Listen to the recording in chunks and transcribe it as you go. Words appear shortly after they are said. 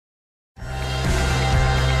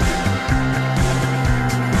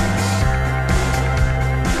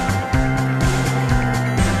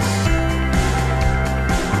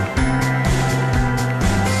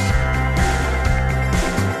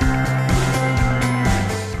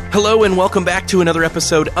Hello and welcome back to another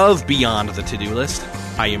episode of Beyond the To-Do List.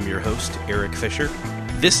 I am your host, Eric Fisher.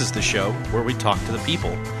 This is the show where we talk to the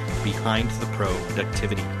people behind the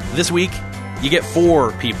productivity. This week, you get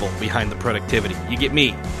 4 people behind the productivity. You get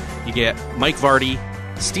me, you get Mike Vardy,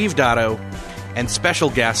 Steve Dotto, and special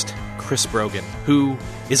guest Chris Brogan, who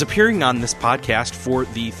is appearing on this podcast for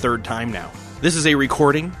the 3rd time now. This is a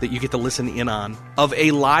recording that you get to listen in on of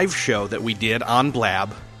a live show that we did on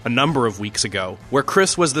Blab a number of weeks ago, where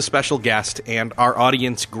Chris was the special guest and our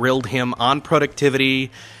audience grilled him on productivity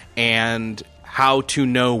and how to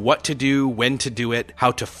know what to do, when to do it, how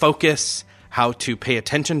to focus, how to pay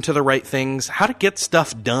attention to the right things, how to get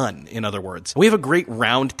stuff done, in other words. We have a great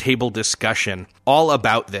roundtable discussion all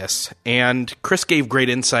about this, and Chris gave great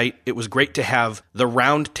insight. It was great to have the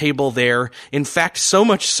roundtable there. In fact, so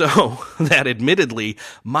much so that admittedly,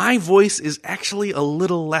 my voice is actually a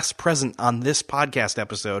little less present on this podcast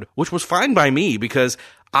episode, which was fine by me because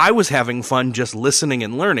I was having fun just listening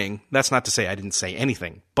and learning. That's not to say I didn't say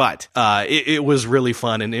anything, but it was really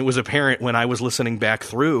fun, and it was apparent when I was listening back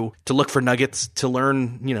through to look for nuggets to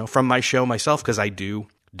learn, from my show myself, because I do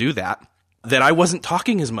that I wasn't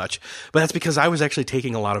talking as much. But that's because I was actually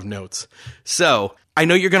taking a lot of notes. So I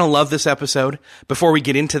know you're going to love this episode. Before we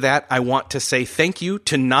get into that, I want to say thank you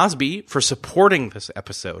to Nozbe for supporting this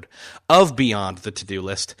episode of Beyond the To-Do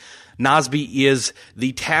List. Nozbe is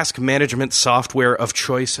the task management software of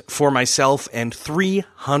choice for myself and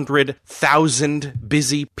 300,000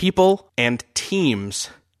 busy people and teams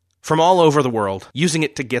from all over the world using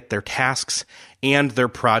it to get their tasks and their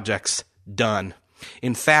projects done.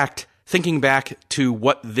 In fact, thinking back to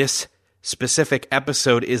what this specific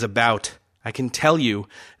episode is about, I can tell you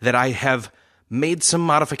that I have made some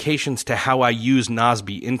modifications to how I use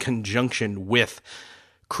Nozbe in conjunction with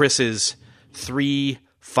Chris's 3,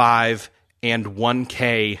 5, and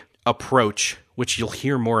 1K approach, which you'll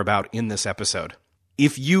hear more about in this episode.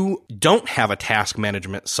 If you don't have a task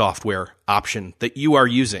management software option that you are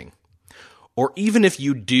using, or even if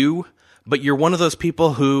you do, but you're one of those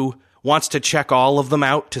people who wants to check all of them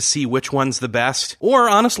out to see which one's the best, or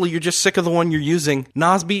honestly, you're just sick of the one you're using,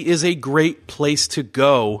 Nozbe is a great place to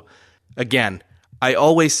go. Again, I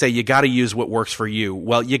always say you got to use what works for you.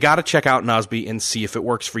 Well, you got to check out Nozbe and see if it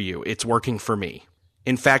works for you. It's working for me.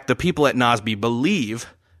 In fact, the people at Nozbe believe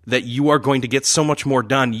that you are going to get so much more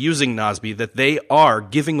done using Nozbe that they are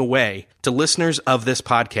giving away to listeners of this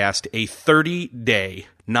podcast a 30-day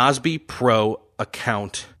Nozbe Pro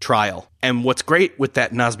account trial. And what's great with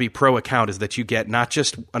that Nozbe Pro account is that you get not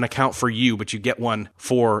just an account for you, but you get one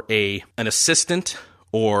for an assistant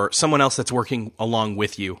or someone else that's working along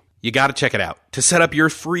with you. You got to check it out. To set up your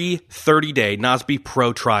free 30-day Nozbe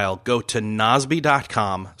Pro trial, go to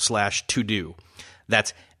nozbe.com/todo.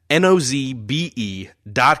 That's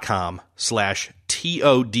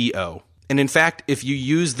nozbe.com/TODO. And in fact, if you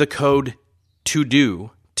use the code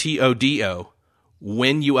TODO, TODO,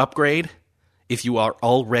 when you upgrade, if you are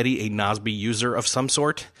already a Nozbe user of some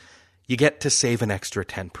sort, you get to save an extra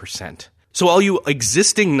 10%. So all you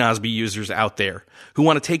existing Nozbe users out there who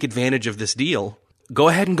want to take advantage of this deal, go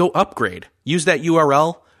ahead and go upgrade. Use that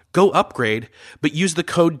URL, go upgrade, but use the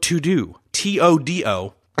code TODO,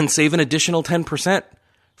 TODO, and save an additional 10%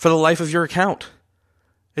 for the life of your account.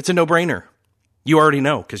 It's a no-brainer. You already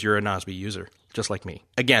know because you're a Nozbe user, just like me.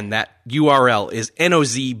 Again, that URL is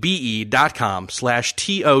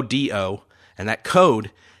nozbe.com/TODO, and that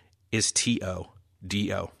code is TODO.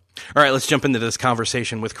 All right, let's jump into this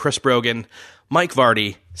conversation with Chris Brogan, Mike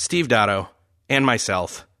Vardy, Steve Dotto, and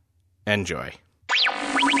myself. Enjoy.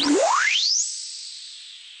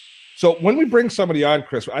 So when we bring somebody on,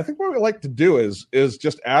 Chris, I think what we like to do is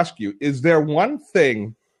just ask you, is there one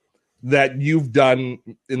thing that you've done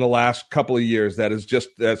in the last couple of years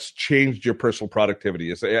that's changed your personal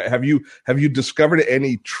productivity? Have you discovered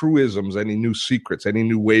any truisms, any new secrets, any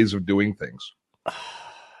new ways of doing things?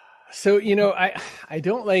 So, I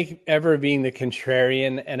don't like ever being the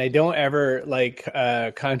contrarian, and I don't ever like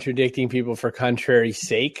contradicting people for contrary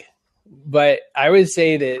sake. But I would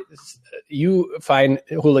say that you fine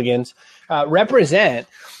hooligans represent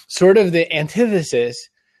sort of the antithesis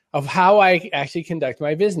of how I actually conduct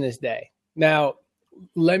my business day. Now,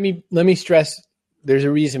 let me stress there's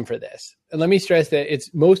a reason for this. And let me stress that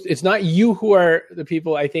it's not you who are the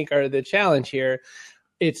people I think are the challenge here.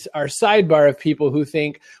 It's our sidebar of people who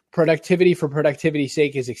think productivity for productivity's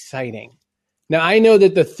sake is exciting. Now, I know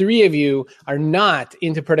that the three of you are not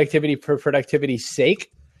into productivity for productivity's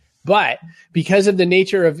sake. But because of the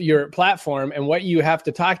nature of your platform and what you have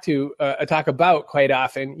to talk about quite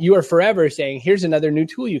often, you are forever saying, here's another new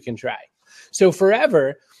tool you can try. So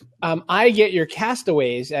forever, I get your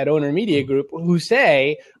castaways at Owner Media Group who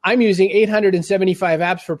say, I'm using 875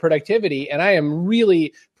 apps for productivity, and I am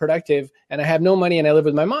really productive, and I have no money, and I live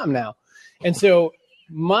with my mom now. And so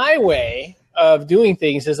my way of doing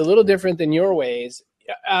things is a little different than your ways.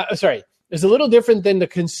 Is a little different than the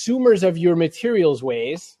consumers of your materials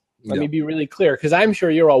ways. Let me be really clear, because I'm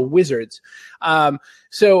sure you're all wizards.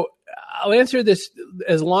 So I'll answer this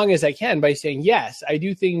as long as I can by saying, yes, I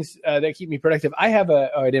do things that keep me productive. I have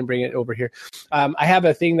I didn't bring it over here. I have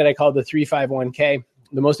a thing that I call the 3-5-1-K.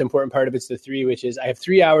 The most important part of it's the 3, which is I have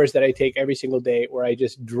 3 hours that I take every single day where I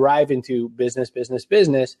just drive into business,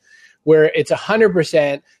 where it's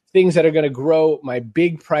 100% things that are going to grow my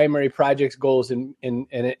big primary projects, goals, and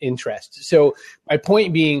interests. So my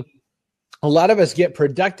point being, a lot of us get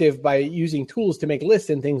productive by using tools to make lists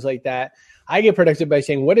and things like that. I get productive by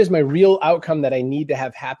saying, what is my real outcome that I need to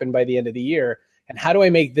have happen by the end of the year? And how do I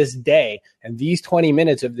make this day and these 20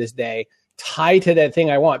 minutes of this day tie to that thing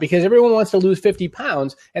I want? Because everyone wants to lose 50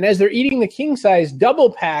 pounds. And as they're eating the king size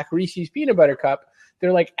double pack Reese's peanut butter cup,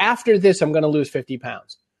 they're like, after this, I'm going to lose 50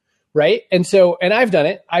 pounds. Right. And I've done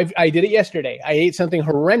it. I did it yesterday. I ate something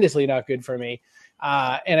horrendously not good for me.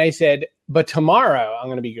 And I said, but tomorrow I'm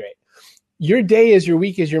going to be great. Your day is your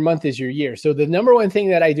week, is your month, is your year. So the number one thing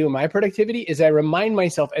that I do in my productivity is I remind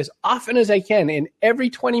myself as often as I can in every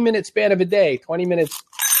 20-minute span of a day, 20 minutes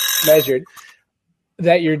measured,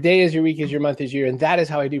 that your day is your week, is your month, is your year. And that is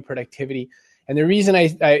how I do productivity. And the reason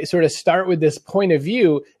I sort of start with this point of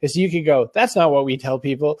view is so you could go, that's not what we tell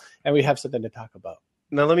people, and we have something to talk about.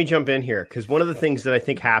 Now, let me jump in here, because one of the things that I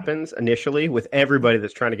think happens initially with everybody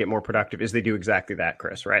that's trying to get more productive is they do exactly that,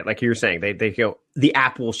 Chris, right? Like you're saying, they go, the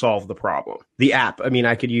app will solve the problem. The app, I mean,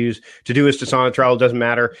 I could use Todoist, Asana, Trello, doesn't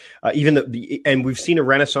matter. And we've seen a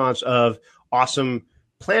renaissance of awesome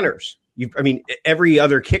planners. Every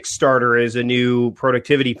other Kickstarter is a new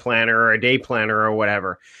productivity planner or a day planner or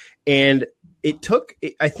whatever. And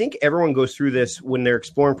I think everyone goes through this when they're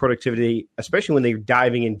exploring productivity, especially when they're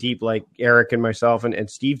diving in deep, like Eric and myself and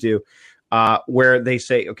Steve do, where they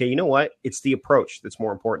say, okay, you know what? It's the approach that's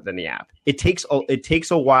more important than the app. It takes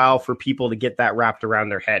a while for people to get that wrapped around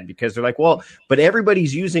their head, because they're like, well, but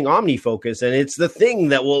everybody's using OmniFocus and it's the thing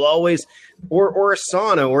that will always, or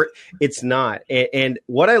Asana, or it's not. And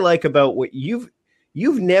what I like about what you've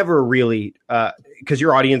never really, because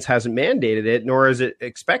your audience hasn't mandated it, nor has it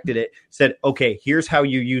expected it, said, okay, here's how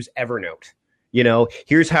you use Evernote.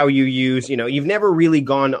 Here's how you use, you've never really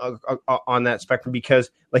gone on that spectrum,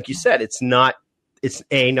 because like you said, it's not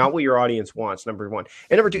what your audience wants, number one.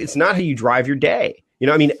 And number two, it's not how you drive your day.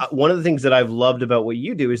 One of the things that I've loved about what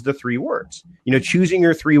you do is the 3 words, choosing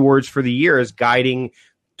your 3 words for the year as guiding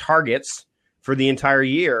targets for the entire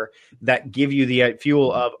year that give you the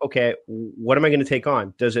fuel of, okay, what am I going to take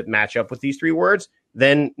on? Does it match up with these 3 words?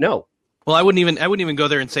 Then no. Well, I wouldn't even go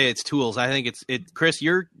there and say it's tools. I think Chris,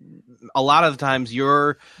 a lot of the times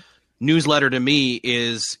your newsletter to me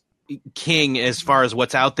is king as far as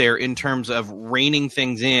what's out there in terms of reining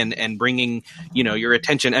things in and bringing, your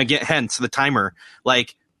attention again, hence the timer.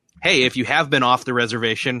 Like, hey, if you have been off the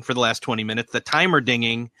reservation for the last 20 minutes, the timer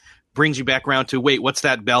dinging brings you back around to, wait, what's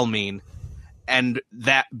that bell mean? And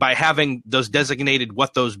that by having those designated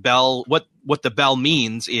what the bell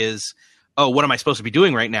means is, oh, what am I supposed to be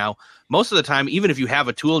doing right now? Most of the time, even if you have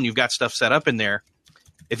a tool and you've got stuff set up in there,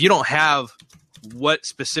 if you don't have what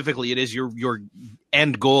specifically it is your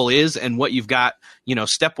end goal is and what you've got,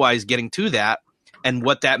 stepwise getting to that and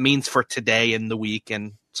what that means for today and the week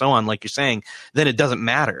and so on, like you're saying, then it doesn't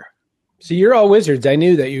matter. So you're all wizards. I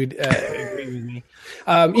knew that you'd agree with me.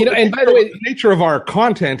 And by the way, the nature of our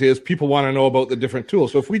content is people want to know about the different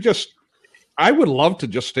tools. So if I would love to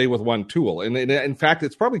just stay with one tool. And in fact,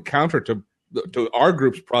 it's probably counter to our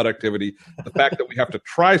group's productivity, the fact that we have to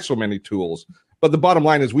try so many tools. But the bottom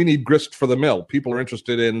line is we need grist for the mill. People are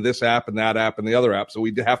interested in this app and that app and the other app, so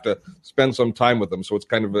we have to spend some time with them. So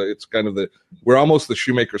we're almost the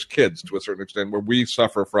shoemaker's kids to a certain extent, where we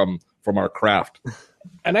suffer from our craft.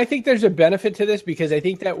 And I think there's a benefit to this, because I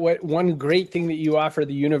think that one great thing that you offer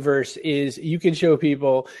the universe is you can show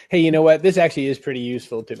people, hey, you know what, this actually is pretty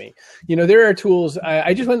useful to me. There are tools.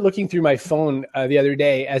 I just went looking through my phone the other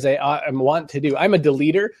day, as I want to do. I'm a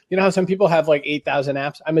deleter. You know how some people have like 8,000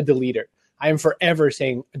 apps? I'm a deleter. I am forever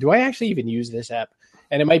saying, do I actually even use this app?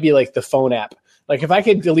 And it might be like the phone app. Like if I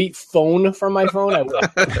could delete phone from my phone, I will.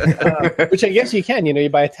 Which I guess you can. You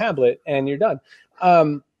buy a tablet and you're done.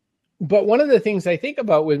 But one of the things I think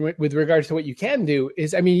about with regards to what you can do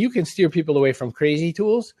is, you can steer people away from crazy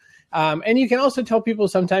tools. And you can also tell people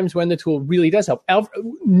sometimes when the tool really does help.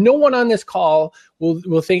 No one on this call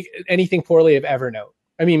will think anything poorly of Evernote.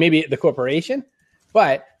 I mean, maybe the corporation,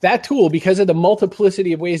 but that tool, because of the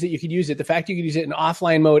multiplicity of ways that you could use it, the fact you could use it in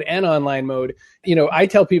offline mode and online mode, I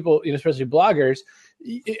tell people, especially bloggers,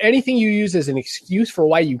 anything you use as an excuse for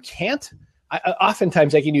why you can't,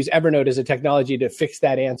 oftentimes I can use Evernote as a technology to fix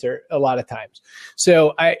that answer a lot of times.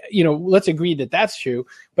 So let's agree that that's true.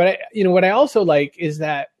 But what I also like is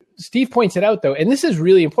that Steve points it out though, and this is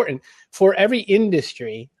really important for every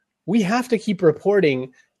industry, we have to keep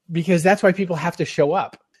reporting because that's why people have to show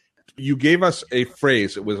up. You gave us a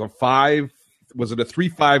phrase. It was a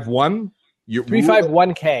 351?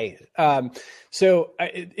 351K. So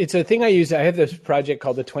it's a thing I use. I have this project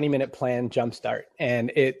called the 20-minute plan jumpstart.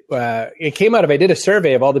 And it came out of, I did a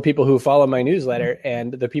survey of all the people who follow my newsletter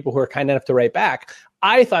and the people who are kind enough to write back.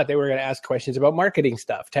 I thought they were going to ask questions about marketing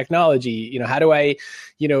stuff, technology, how do I,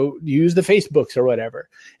 use the Facebooks or whatever.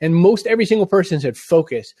 And most every single person said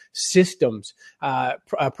focus, systems,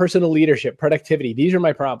 personal leadership, productivity. These are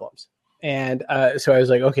my problems. And so I was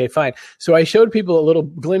like, okay, fine. So I showed people a little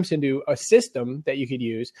glimpse into a system that you could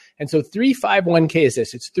use. And so 351K is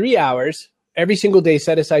this. It's 3 hours every single day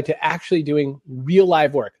set aside to actually doing real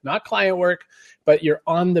live work, not client work, but your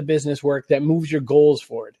on the business work that moves your goals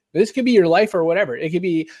forward. This could be your life or whatever. It could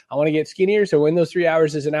be, I want to get skinnier. So in those 3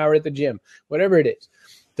 hours is an hour at the gym, whatever it is.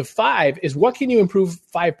 The 5 is what can you improve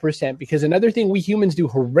 5%? Because another thing we humans do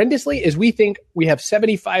horrendously is we think we have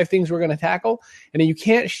 75 things we're going to tackle, and then you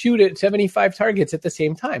can't shoot at 75 targets at the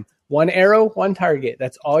same time. One arrow, one target.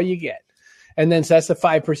 That's all you get. And then so that's the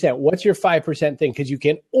 5%. What's your 5% thing? Because you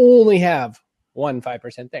can only have one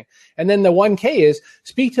 5% thing. And then the 1K is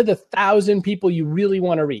speak to the 1,000 people you really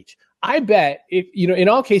want to reach. I bet if, in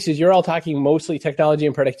all cases, you're all talking mostly technology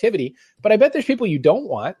and productivity, but I bet there's people you don't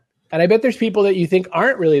want. And I bet there's people that you think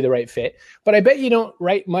aren't really the right fit, but I bet you don't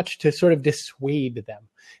write much to sort of dissuade them.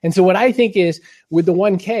 And so what I think is with the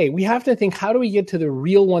 1K, we have to think, how do we get to the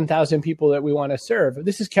real 1,000 people that we want to serve?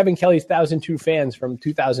 This is Kevin Kelly's 1,002 fans from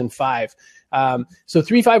 2005. So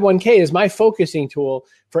 351K is my focusing tool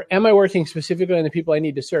for, am I working specifically on the people I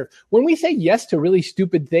need to serve? When we say yes to really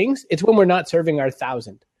stupid things, it's when we're not serving our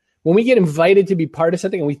 1,000. When we get invited to be part of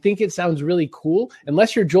something and we think it sounds really cool,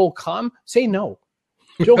 unless you're Joel Comm, say no.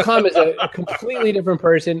 Joel Comm is a completely different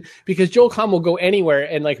person because Joel Comm will go anywhere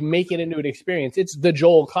and make it into an experience. It's the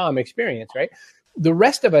Joel Comm experience, right? The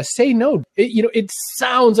rest of us say no. It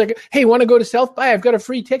sounds like, hey, want to go to South by? I've got a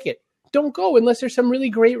free ticket. Don't go unless there's some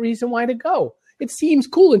really great reason why to go. It seems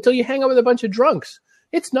cool until you hang out with a bunch of drunks.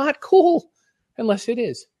 It's not cool unless it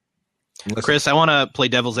is. Chris, I want to play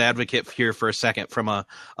devil's advocate here for a second from a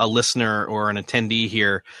listener or an attendee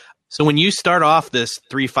here. So when you start off this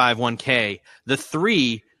 351K, the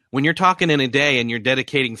 3, when you're talking in a day and you're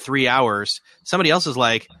dedicating 3 hours, somebody else is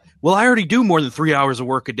like, well, I already do more than 3 hours of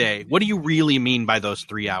work a day. What do you really mean by those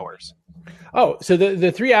 3 hours? Oh, so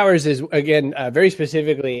the 3 hours is, again, very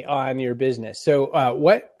specifically on your business. So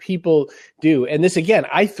what people do, and this, again,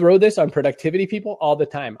 I throw this on productivity people all the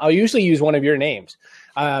time. I'll usually use one of your names.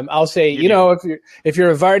 I'll say, if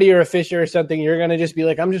you're a Vardy or a Fisher or something, you're going to just be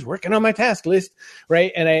like, I'm just working on my task list,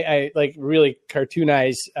 right? And I really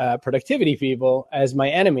cartoonize productivity people as my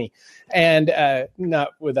enemy. And not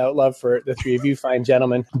without love for the three of you fine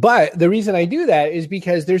gentlemen. But the reason I do that is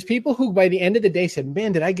because there's people who by the end of the day said,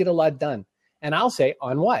 man, did I get a lot done? And I'll say,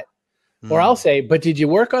 on what? Or I'll say, but did you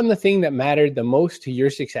work on the thing that mattered the most to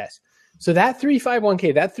your success? So that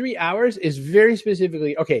 351K, that 3 hours is very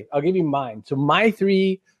specifically, okay, I'll give you mine. So my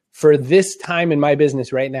 3 for this time in my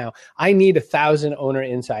business right now, I need 1,000 owner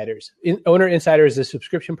insiders. Owner insider is the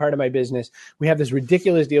subscription part of my business. We have this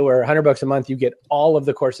ridiculous deal where $100 a month, you get all of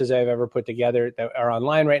the courses I've ever put together that are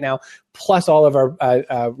online right now, plus all of our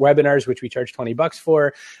webinars, which we charge $20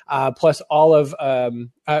 for, plus all of,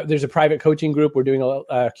 there's a private coaching group. We're doing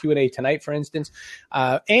a Q&A tonight, for instance,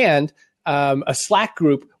 and a Slack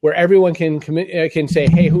group where everyone can say,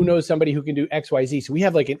 hey, who knows somebody who can do X, Y, Z? So we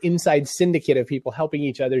have an inside syndicate of people helping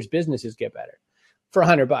each other's businesses get better for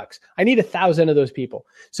 $100. I need 1,000 of those people.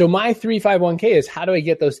 So my 351K is, how do I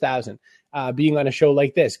get those 1,000? Being on a show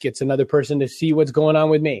like this gets another person to see what's going on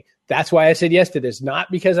with me. That's why I said yes to this, not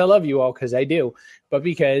because I love you all, because I do, but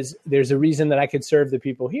because there's a reason that I could serve the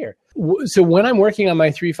people here. So when I'm working on my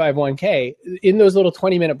 351K, in those little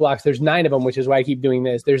 20-minute blocks, there's 9 of them, which is why I keep doing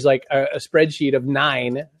this. There's a spreadsheet of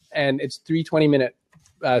 9, and it's 3 20-minute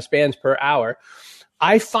spans per hour.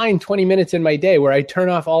 I find 20 minutes in my day where I turn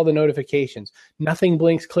off all the notifications. Nothing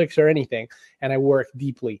blinks, clicks, or anything. And I work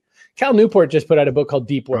deeply. Cal Newport just put out a book called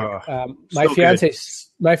Deep Work. My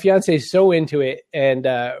fiance is so into it. And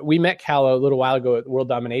we met Cal a little while ago at the World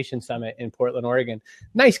Domination Summit in Portland, Oregon.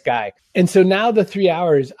 Nice guy. And so now the 3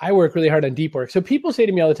 hours, I work really hard on deep work. So people say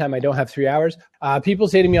to me all the time, I don't have 3 hours. People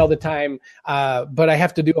say to me all the time, but I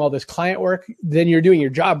have to do all this client work. Then you're doing your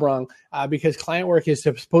job wrong, because client work is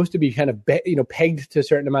supposed to be kind of pegged to a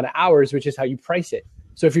certain amount of hours, which is how you price it.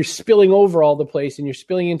 So if you're spilling over all the place and you're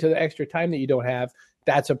spilling into the extra time that you don't have,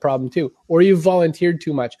 that's a problem too. Or you volunteered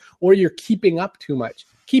too much, or you're keeping up too much.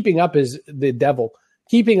 Keeping up is the devil.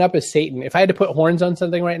 Keeping up is Satan. If I had to put horns on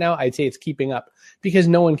something right now, I'd say it's keeping up, because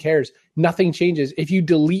no one cares. Nothing changes. If you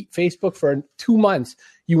delete Facebook for 2 months,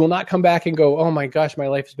 you will not come back and go, oh my gosh, my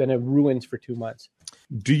life has been in ruins for 2 months.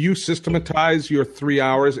 Do you systematize your 3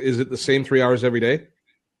 hours? Is it the same 3 hours every day?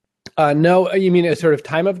 No, you mean a sort of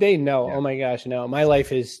time of day? No. Yeah. Oh my gosh, no. My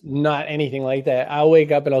life is not anything like that. I'll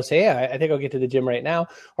wake up and I'll say, yeah, I think I'll get to the gym right now.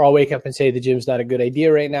 Or I'll wake up and say the gym's not a good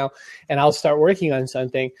idea right now. And I'll start working on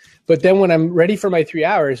something. But then when I'm ready for my 3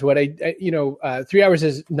 hours, 3 hours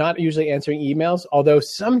is not usually answering emails. Although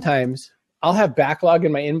sometimes I'll have backlog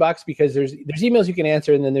in my inbox, because there's emails you can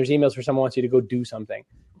answer, and then there's emails where someone wants you to go do something.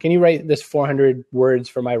 Can you write this 400 words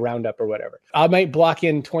for my roundup or whatever? I might block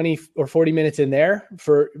in 20 or 40 minutes in there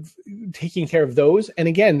for taking care of those. And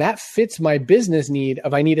again, that fits my business need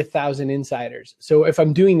of I need 1,000 insiders. So if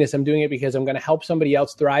I'm doing this, I'm doing it because I'm going to help somebody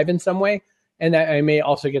else thrive in some way. And I may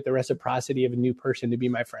also get the reciprocity of a new person to be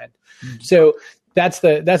my friend. Mm-hmm. So that's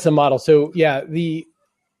the model. So yeah,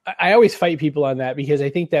 I always fight people on that, because I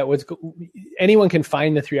think that anyone can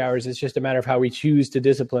find the 3 hours. It's just a matter of how we choose to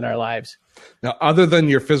discipline our lives. Now, other than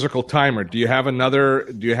your physical timer, do you have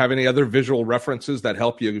any other visual references that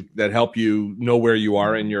help you know where you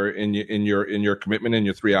are in your commitment in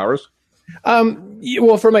your 3 hours?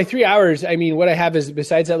 Well, for my 3 hours, I mean, what I have is,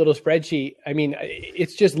 besides that little spreadsheet, I mean,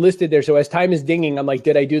 it's just listed there. So as time is dinging, I'm like,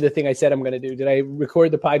 did I do the thing I said I'm going to do? Did I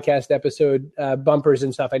record the podcast episode, bumpers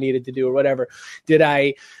and stuff I needed to do or whatever? Did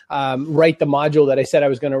I write the module that I said I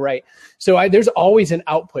was going to write? So there's always an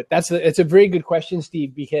output. It's a very good question,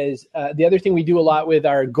 Steve, because the other thing we do a lot with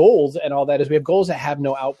our goals and all that is we have goals that have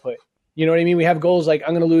no output. You know what I mean? We have goals like, I'm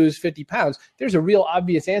going to lose 50 pounds. There's a real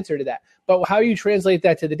obvious answer to that. But how you translate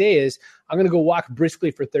that to the day is, I'm going to go walk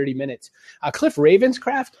briskly for 30 minutes. Cliff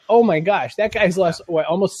Ravenscraft, oh my gosh, that guy's lost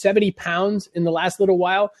almost 70 pounds in the last little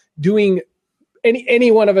while, doing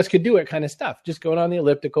any one of us could do it kind of stuff, just going on the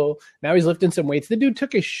elliptical. Now he's lifting some weights. The dude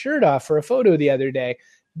took his shirt off for a photo the other day.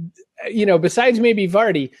 Besides maybe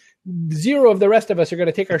Vardy, zero of the rest of us are going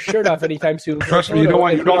to take our shirt off anytime soon. Trust me, you don't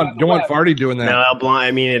want Vardy doing that. No,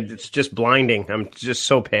 I mean, it's just blinding. I'm just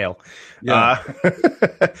so pale. Yeah.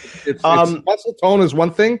 It's muscle tone is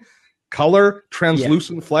one thing. Color,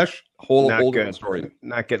 translucent flesh, whole different story.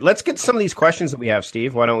 Not good. Let's get some of these questions that we have,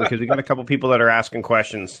 Steve. Why don't we? Because we got a couple people that are asking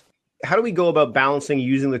questions. How do we go about balancing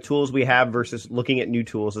using the tools we have versus looking at new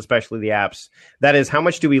tools, especially the apps? That is, how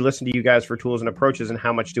much do we listen to you guys for tools and approaches, and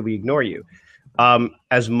how much do we ignore you?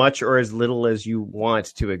 As much or as little as you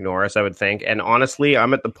want to ignore us, I would think. And honestly,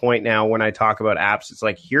 I'm at the point now when I talk about apps, it's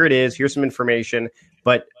like, here it is, here's some information,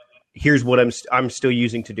 but here's what I'm still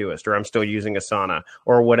using Todoist, or I'm still using Asana,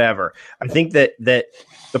 or whatever. I think that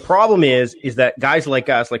the problem is that guys like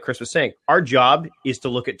us, like Chris was saying, our job is to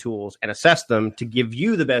look at tools and assess them to give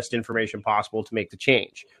you the best information possible to make the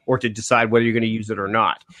change, or to decide whether you're going to use it or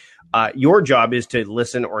not. Your job is to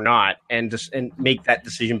listen or not, and make that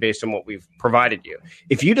decision based on what we've provided you.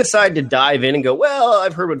 If you decide to dive in and go, well,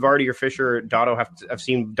 I've heard what Vardy or Fisher or Dotto I've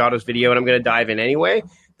seen Dotto's video and I'm going to dive in anyway,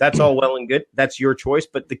 that's all well and good. That's your choice.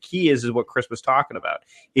 But the key is what Chris was talking about,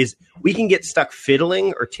 is we can get stuck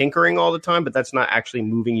fiddling or tinkering all the time, but that's not actually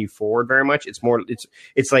moving you forward very much. It's more,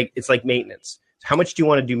 it's like maintenance. How much do you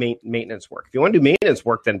want to do maintenance work? If you want to do maintenance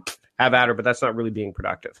work, then have at her, but that's not really being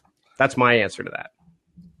productive. That's my answer to that.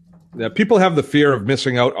 Yeah, people have the fear of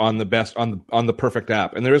missing out on the best, on the perfect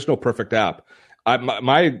app, and there is no perfect app.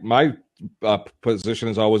 My position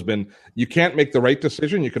has always been, you can't make the right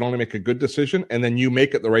decision. You can only make a good decision, and then you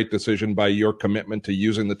make it the right decision by your commitment to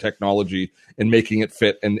using the technology and making it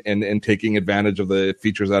fit and taking advantage of the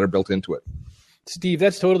features that are built into it. Steve,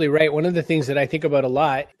 that's totally right. One of the things that I think about a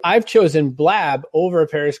lot, I've chosen Blab over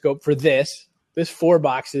Periscope for this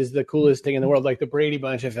 4-box is the coolest thing in the world, like the Brady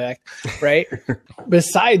Bunch effect, right?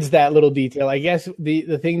 Besides that little detail, I guess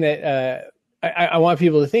the thing that I want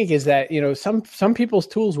people to think is that, some people's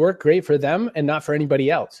tools work great for them and not for anybody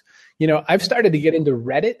else. I've started to get into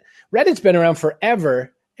Reddit. Reddit's been around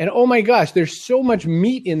forever, And oh my gosh, there's so much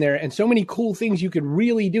meat in there and so many cool things you could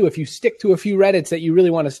really do if you stick to a few Reddits that you really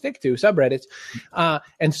want to stick to, subreddits.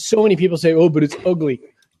 And so many people say, oh, but it's ugly.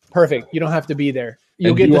 Perfect. You don't have to be there.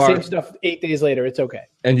 You'll get the same stuff 8 days later. It's okay.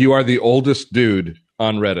 And you are the oldest dude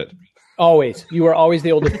on Reddit. Always. You are always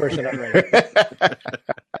the oldest person on Reddit.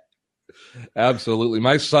 Absolutely.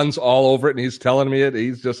 My son's all over it, and he's telling me it.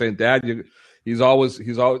 He's just saying, Dad, he's always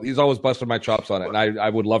busting my chops on it, and I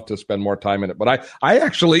would love to spend more time in it. But I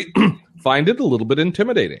actually find it a little bit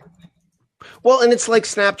intimidating. Well, and it's like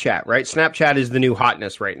Snapchat, right? Snapchat is the new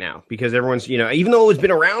hotness right now because everyone's, even though it's been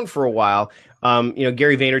around for a while,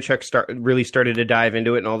 Gary Vaynerchuk really started to dive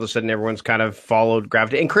into it, and all of a sudden everyone's kind of followed,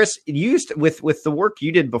 gravitated. And Chris, with the work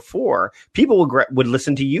you did before, people would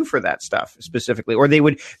listen to you for that stuff specifically, or they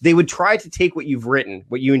would try to take what you've written,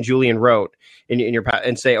 what you and Julian wrote in your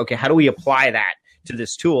and say, okay, how do we apply that to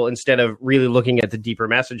this tool instead of really looking at the deeper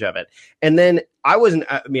message of it? And then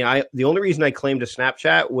the only reason I claimed a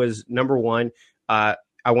Snapchat was, number one,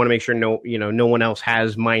 I want to make sure no one else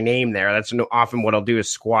has my name there. That's often what I'll do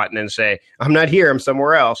is squat and then say, I'm not here, I'm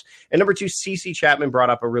somewhere else. And number two, CC Chapman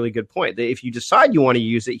brought up a really good point that if you decide you want to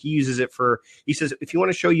use it, he uses it he says, if you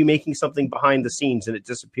want to show you making something behind the scenes and it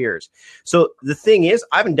disappears. So the thing is,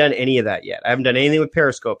 I haven't done any of that yet. I haven't done anything with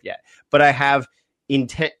Periscope yet, but I have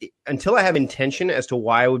until I have intention as to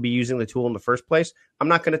why I would be using the tool in the first place. I'm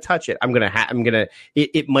not going to touch it.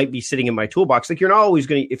 It might be sitting in my toolbox. Like, you're not always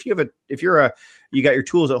going to, you got your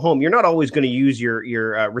tools at home, you're not always going to use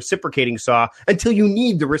your reciprocating saw until you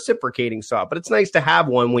need the reciprocating saw, but it's nice to have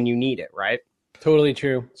one when you need it, right? Totally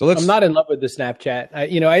true. So I'm not in love with the Snapchat.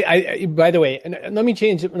 I by the way, and let me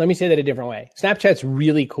say that a different way. Snapchat's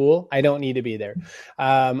really cool. I don't need to be there.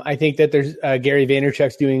 I think that there's Gary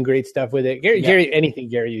Vaynerchuk's doing great stuff with it. Gary, anything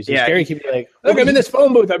Gary uses. Yeah. Gary can be like, look, I'm in this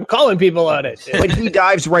phone booth. I'm calling people on it. But he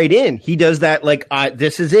dives right in. He does that like,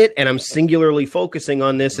 this is it, and I'm singularly focusing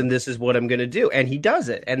on this, and this is what I'm going to do. And he does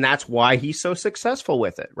it. And that's why he's so successful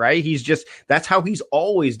with it, right? That's how he's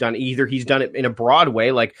always done it. Either he's done it in a broad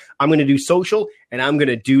way, like, I'm going to do social, and I'm going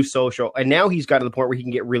to do social. And now he's got to the point where he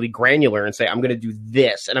can get really granular and say, I'm going to do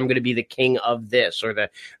this, and I'm going to be the king of this, or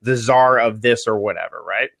the czar of this, or whatever,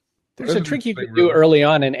 right? There's a trick you can do early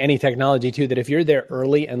on in any technology too, that if you're there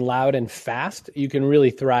early and loud and fast, you can really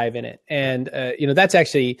thrive in it. And, that's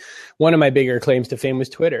actually one of my bigger claims to fame was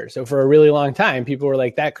Twitter. So for a really long time, people were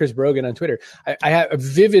like, that Chris Brogan on Twitter. I have a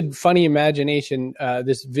vivid, funny imagination,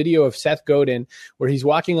 this video of Seth Godin where he's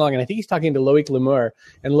walking along, and I think he's talking to Loic Lemur,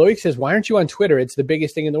 and Loic says, why aren't you on Twitter? It's the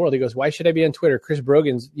biggest thing in the world. He goes, why should I be on Twitter? Chris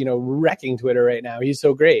Brogan's, wrecking Twitter right now. He's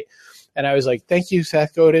so great. And I was like, thank you,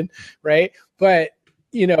 Seth Godin. Right. But,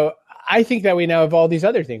 I think that we now have all these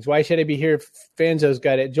other things. Why should I be here? Fanzo's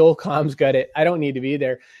got it. Joel Combs got it. I don't need to be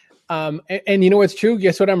there. And you know what's true?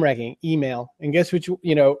 Guess what I'm wrecking? Email. And guess which,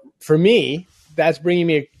 for me, that's bringing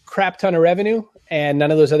me a crap ton of revenue, and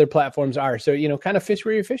none of those other platforms are. So, kind of fish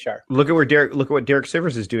where your fish are. Look at what Derek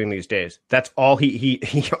Sivers is doing these days. That's all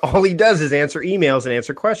he all he does is answer emails and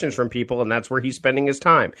answer questions from people, and that's where he's spending his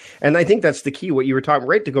time. And I think that's the key. What you were talking,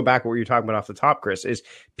 right, to go back to what you were talking about off the top, Chris, is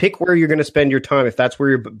pick where you're going to spend your time. If that's where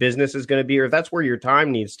your business is going to be, or if that's where your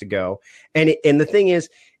time needs to go. And the thing is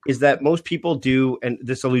that most people do, and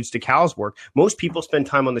this alludes to Cal's work, most people spend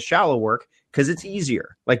time on the shallow work because it's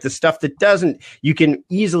easier. Like the stuff that you can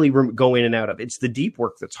easily go in and out of. It's the deep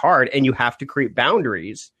work that's hard, and you have to create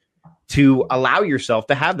boundaries to allow yourself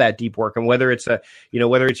to have that deep work. And whether it's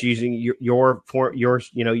whether it's using your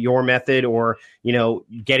method, or,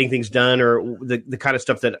 getting things done, or the kind of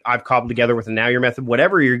stuff that I've cobbled together with a Now Your method,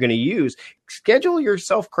 whatever you're going to use, schedule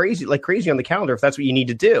yourself crazy on the calendar if that's what you need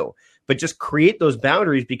to do. But just create those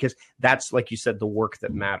boundaries, because that's, like you said, the work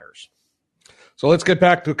that matters. So let's get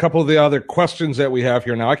back to a couple of the other questions that we have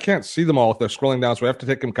here. Now, I can't see them all if they're scrolling down, so we have to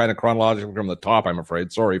take them kind of chronologically from the top, I'm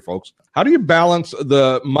afraid. Sorry, folks. How do you balance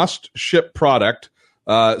the must-ship product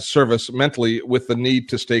service mentally with the need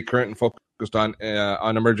to stay current and focused on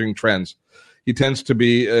emerging trends? He tends to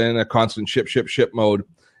be in a constant ship mode,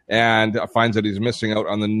 and finds that he's missing out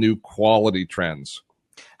on the new quality trends.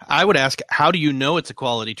 I would ask, how do you know it's a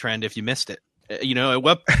quality trend if you missed it?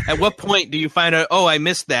 At what point do you find out, oh, I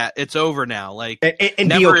missed that, it's over now? Like, and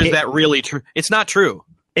never is that really true. It's not true.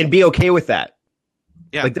 And be okay with that.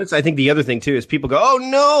 Yeah. Like, that's, I think, the other thing too, is people go, oh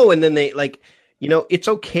no. And then they it's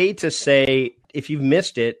okay to say, if you've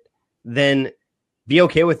missed it, then be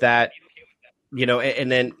okay with that. And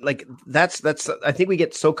then that's, I think we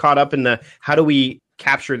get so caught up in the, how do we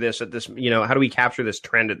capture this at this, how do we capture this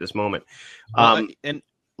trend at this moment? And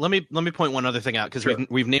let me point one other thing out, because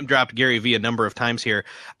we've name dropped Gary Vee a number of times here.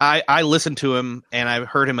 I listened to him, and I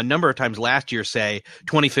heard him a number of times last year say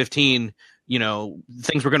 2015,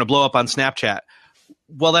 things were going to blow up on Snapchat.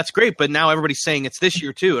 Well, that's great, but now everybody's saying it's this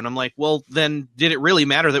year too. And I'm like, well, then did it really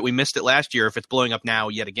matter that we missed it last year if it's blowing up now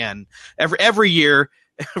yet again? Every year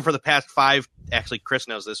for the past 5, actually, Chris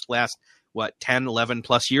knows this, last, 10, 11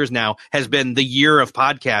 plus years now has been the year of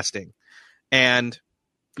podcasting. And,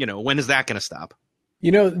 when is that going to stop?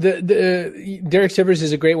 The Derek Sivers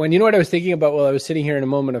is a great one. You know what I was thinking about while I was sitting here in a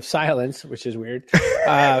moment of silence, which is weird.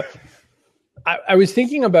 I was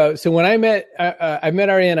thinking about, so when I met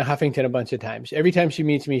Ariana Huffington a bunch of times. Every time she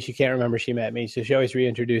meets me, she can't remember she met me. So she always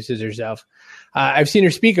reintroduces herself. I've seen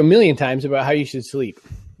her speak a million times about how you should sleep.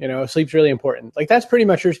 Sleep's really important. Like that's pretty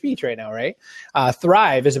much her speech right now, right?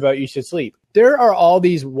 Thrive is about you should sleep. There are all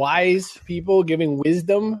these wise people giving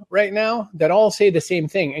wisdom right now that all say the same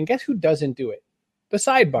thing. And guess who doesn't do it? The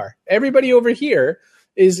sidebar. Everybody over here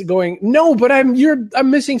is going, no, but I'm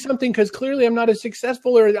missing something because clearly I'm not as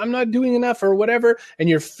successful or I'm not doing enough or whatever. And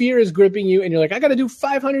your fear is gripping you and you're like, I got to do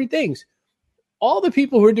 500 things. All the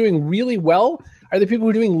people who are doing really well are the people who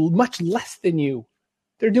are doing much less than you.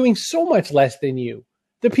 They're doing so much less than you.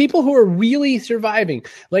 The people who are really surviving,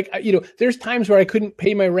 there's times where I couldn't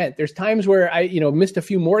pay my rent. There's times where I, missed a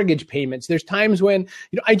few mortgage payments. There's times when,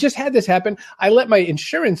 I just had this happen. I let my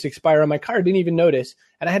insurance expire on my car, didn't even notice.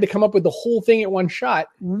 And I had to come up with the whole thing at one shot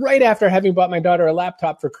right after having bought my daughter a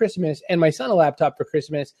laptop for Christmas and my son a laptop for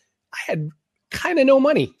Christmas. I had kind of no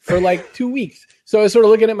money for 2 weeks. So I was sort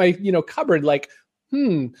of looking at my, cupboard like,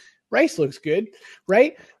 rice looks good.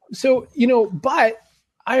 Right. So, but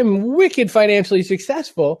I'm wicked financially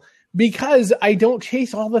successful because I don't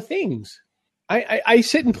chase all the things. I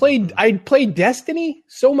sit and I play Destiny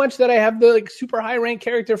so much that I have the super high rank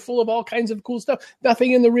character full of all kinds of cool stuff.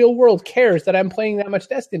 Nothing in the real world cares that I'm playing that much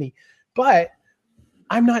Destiny, but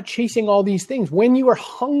I'm not chasing all these things. When you are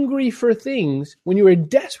hungry for things, when you are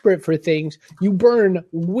desperate for things, you burn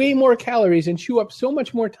way more calories and chew up so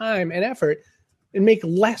much more time and effort and make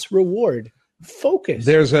less reward. Focus.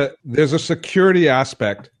 There's a security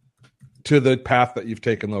aspect to the path that you've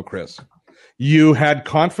taken, though, Chris. You had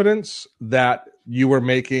confidence that you were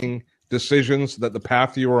making decisions that the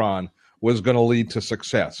path you were on was going to lead to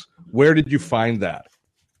success. Where did you find that?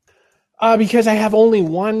 Because I have only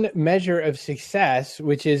one measure of success,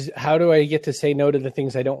 which is how do I get to say no to the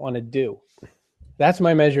things I don't want to do? That's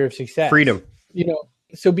my measure of success. Freedom.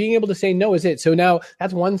 So being able to say no is it. So now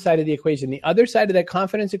that's one side of the equation. The other side of that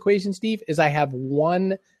confidence equation, Steve, is I have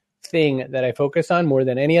one thing that I focus on more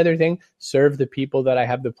than any other thing: serve the people that I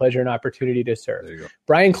have the pleasure and opportunity to serve. There you go.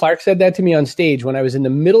 Brian Clark said that to me on stage when I was in the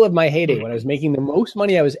middle of my heyday, when I was making the most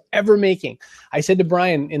money I was ever making. I said to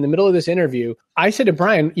Brian in the middle of this interview,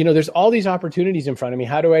 there's all these opportunities in front of me.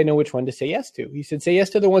 How do I know which one to say yes to? He said, say yes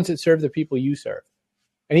to the ones that serve the people you serve.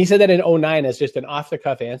 And he said that in 2009 as just an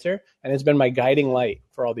off-the-cuff answer, and it's been my guiding light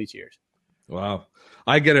for all these years. Wow.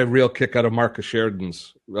 I get a real kick out of Marcus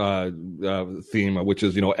Sheridan's theme, which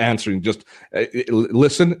is, answering, just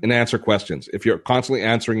listen and answer questions. If you're constantly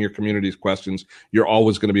answering your community's questions, you're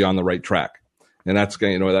always going to be on the right track. And that's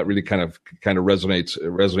going, that really kind of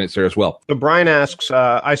resonates there as well. So Brian asks,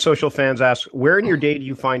 iSocial fans ask, where in your day do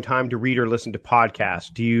you find time to read or listen to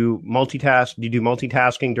podcasts? Do you multitask? Do you do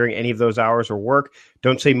multitasking during any of those hours or work?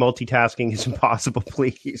 Don't say multitasking is impossible,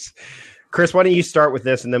 please. Chris, why don't you start with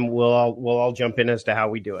this, and then we'll all jump in as to how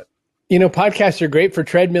we do it. Podcasts are great for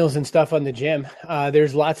treadmills and stuff on the gym.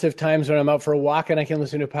 There's lots of times when I'm out for a walk and I can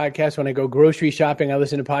listen to podcasts. When I go grocery shopping, I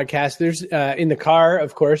listen to podcasts. There's in the car,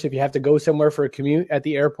 of course, if you have to go somewhere for a commute at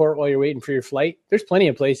the airport while you're waiting for your flight, there's plenty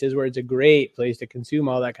of places where it's a great place to consume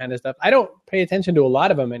all that kind of stuff. I don't pay attention to a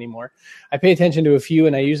lot of them anymore. I pay attention to a few,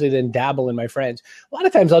 and I usually then dabble in my friends. A lot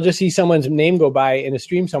of times I'll just see someone's name go by in a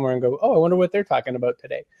stream somewhere and go, oh, I wonder what they're talking about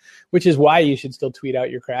today, which is why you should still tweet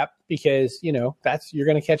out your crap, because, you're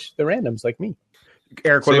going to catch the randoms like me.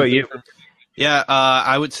 Eric, what about you? Yeah,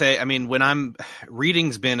 I would say, when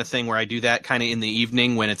reading's been a thing where I do that kind of in the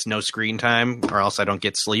evening when it's no screen time, or else I don't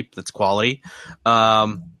get sleep that's quality.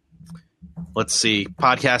 Let's see.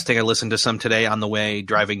 Podcasting, I listened to some today on the way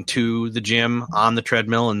driving to the gym on the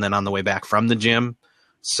treadmill, and then on the way back from the gym.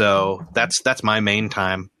 So that's my main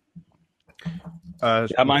time.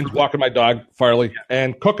 Mine's walking my dog, Farley,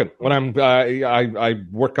 and cooking. When I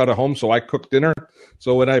work out at home, so I cook dinner.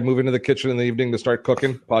 So when I move into the kitchen in the evening to start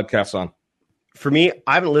cooking, podcasts on. For me,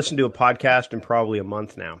 I haven't listened to a podcast in probably a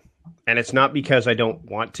month now. And it's not because I don't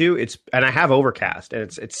want to. And I have Overcast, and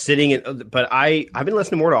it's sitting in. But I've been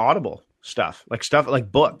listening more to Audible stuff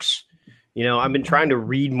like books. I've been trying to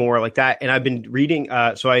read more like that, and I've been reading.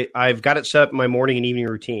 So I've got it set up in my morning and evening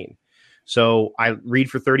routine. So I read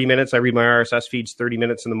for 30 minutes. I read my RSS feeds 30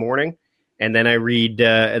 minutes in the morning, and then I read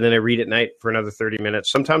at night for another 30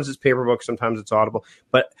 minutes. Sometimes it's paper book, sometimes it's Audible.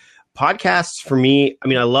 But podcasts for me, I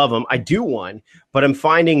mean, I love them. I do one, but I'm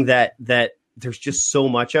finding that there's just so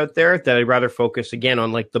much out there that I'd rather focus again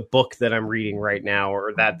on like the book that I'm reading right now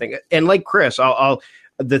or that thing. And like Chris,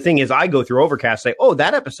 the thing is, I go through Overcast, say, oh,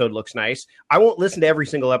 that episode looks nice. I won't listen to every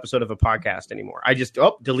single episode of a podcast anymore. I just,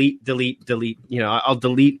 delete. I'll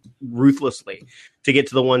delete ruthlessly to get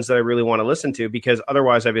to the ones that I really want to listen to, because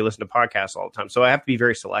otherwise I'd be listening to podcasts all the time. So I have to be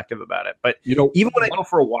very selective about it. But even when I go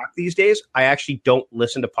for a walk these days, I actually don't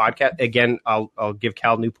listen to podcasts. Again, I'll give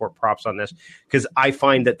Cal Newport props on this, because I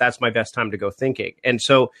find that that's my best time to go thinking. And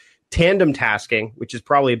so tandem tasking, which is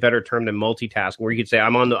probably a better term than multitasking, where you could say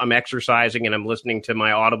I'm exercising and I'm listening to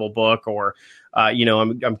my Audible book, or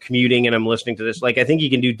I'm commuting and I'm listening to this. Like, I think you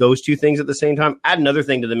can do those two things at the same time. Add another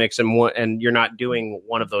thing to the mix, and you're not doing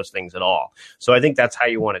one of those things at all. So I think that's how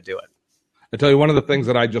you want to do it. I tell you, one of the things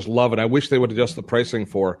that I just love, and I wish they would adjust the pricing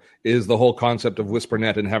for, is the whole concept of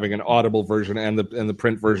WhisperNet and having an Audible version and the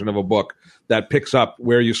print version of a book that picks up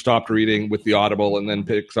where you stopped reading with the Audible, and then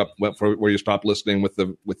picks up where you stopped listening with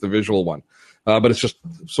the visual one. But it's just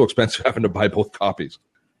so expensive having to buy both copies.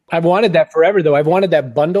 I've wanted that forever, though. I've wanted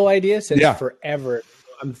that bundle idea since forever.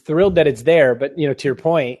 I'm thrilled that it's there, but to your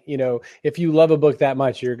point, if you love a book that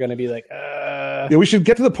much, you're going to be like, Yeah, we should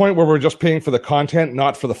get to the point where we're just paying for the content,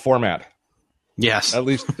 not for the format. Yes, at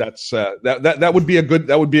least that's that would be a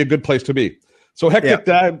good place to be. So hectic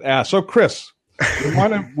dad. So Chris,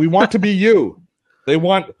 we want to be you. They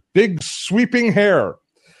want big sweeping hair.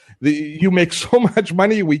 You make so much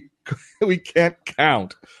money we can't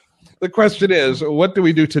count. The question is, what do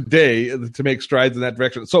we do today to make strides in that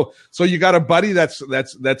direction? So you got a buddy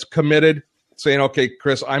that's committed, saying, okay,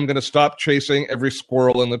 Chris, I'm going to stop chasing every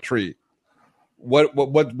squirrel in the tree. What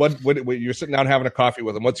you're sitting down having a coffee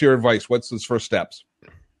with him. What's your advice? What's his first steps?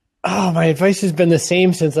 Oh, my advice has been the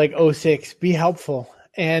same since like 2006. Be helpful.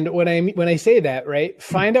 And when I say that, right,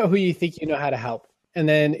 find out who you think you know how to help. And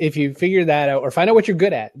then if you figure that out, or find out what you're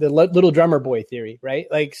good at, the little drummer boy theory, right?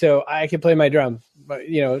 Like, so I can play my drum, but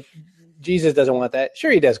Jesus doesn't want that.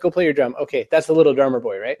 Sure he does. Go play your drum. Okay, that's the little drummer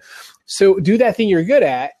boy, right? So do that thing you're good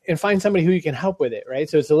at and find somebody who you can help with it, right?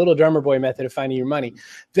 So it's the little drummer boy method of finding your money.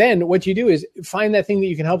 Then what you do is find that thing that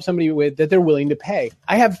you can help somebody with that they're willing to pay.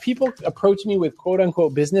 I have people approach me with quote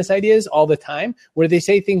unquote business ideas all the time where they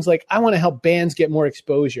say things like, I want to help bands get more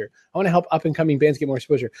exposure. I want to help up and coming bands get more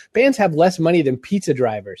exposure. Bands have less money than pizza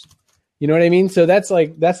drivers. You know what I mean? So that's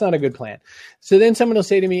not a good plan. So then someone will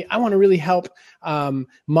say to me, I want to really help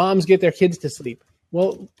moms get their kids to sleep.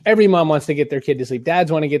 Well, every mom wants to get their kid to sleep.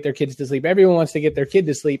 Dads want to get their kids to sleep. Everyone wants to get their kid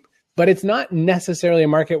to sleep. But it's not necessarily a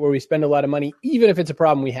market where we spend a lot of money, even if it's a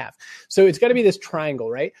problem we have. So it's got to be this triangle,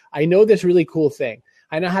 right? I know this really cool thing.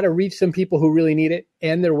 I know how to reach some people who really need it,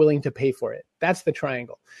 and they're willing to pay for it. That's the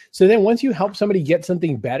triangle. So then once you help somebody get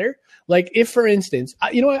something better, like if, for instance,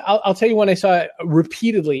 I'll tell you one I saw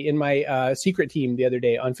repeatedly in my secret team the other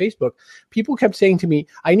day on Facebook. People kept saying to me,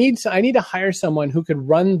 I need to hire someone who could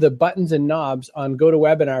run the buttons and knobs on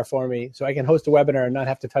GoToWebinar for me so I can host a webinar and not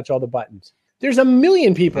have to touch all the buttons. There's a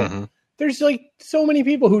million people. Mm-hmm. There's like so many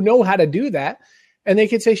people who know how to do that. And they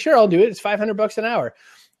could say, sure, I'll do it. It's $500 an hour.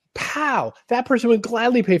 Pow! That person would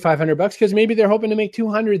gladly pay $500 because maybe they're hoping to make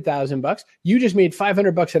 $200,000. You just made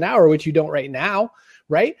 $500 an hour, which you don't right now,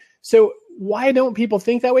 right? So why don't people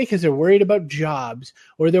think that way? Because they're worried about jobs,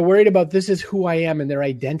 or they're worried about this is who I am and their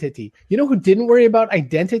identity. You know who didn't worry about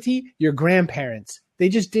identity? Your grandparents. They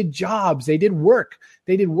just did jobs. They did work.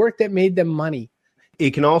 They did work that made them money.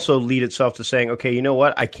 It can also lead itself to saying, okay, you know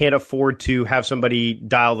what? I can't afford to have somebody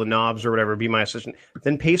dial the knobs or whatever, be my assistant.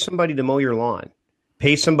 Then pay somebody to mow your lawn.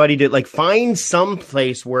 Pay somebody to find some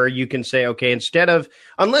place where you can say, okay, instead of,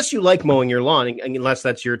 unless you like mowing your lawn, unless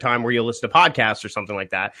that's your time where you'll listen to podcasts or something like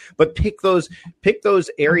that, but pick those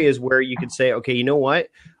areas where you could say, okay, you know what?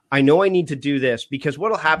 I know I need to do this, because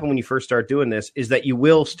what'll happen when you first start doing this is that you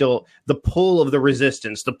will still, the pull of the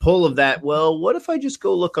resistance, the pull of that, well, what if I just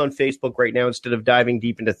go look on Facebook right now instead of diving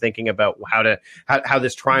deep into thinking about how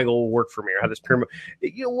this triangle will work for me, or how this pyramid,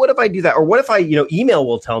 what if I do that? Or what if I, email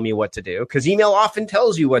will tell me what to do, because email often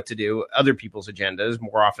tells you what to do, other people's agendas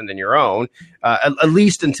more often than your own, at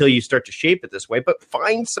least until you start to shape it this way. But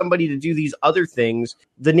find somebody to do these other things.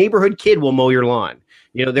 The neighborhood kid will mow your lawn.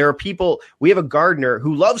 There are people, we have a gardener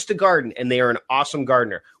who loves to garden, and they are an awesome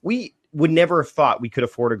gardener. We would never have thought we could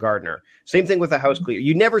afford a gardener. Same thing with a house cleaner.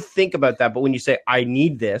 You never think about that, but when you say, I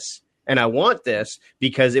need this and I want this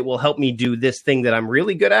because it will help me do this thing that I'm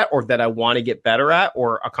really good at, or that I want to get better at,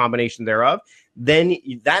 or a combination thereof, then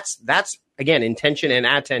that's again, intention and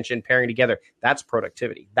attention pairing together. That's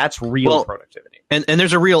productivity. That's real productivity. And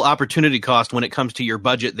there's a real opportunity cost when it comes to your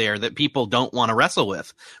budget there that people don't want to wrestle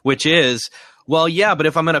with, which is, well, yeah, but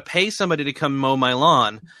if I'm going to pay somebody to come mow my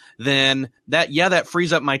lawn, then that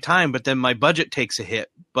frees up my time, but then my budget takes a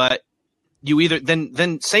hit. But you either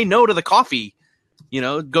then say no to the coffee,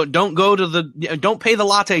 don't pay the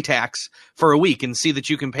latte tax for a week and see that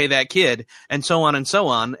you can pay that kid, and so on and so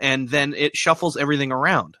on, and then it shuffles everything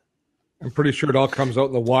around. I'm pretty sure it all comes out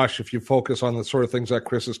in the wash if you focus on the sort of things that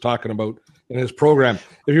Chris is talking about in his program.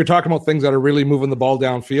 If you're talking about things that are really moving the ball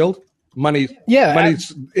downfield, money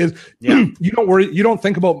is you don't worry, you don't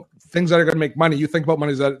think about things that are going to make money. You think about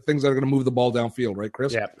things that are going to move the ball downfield, right,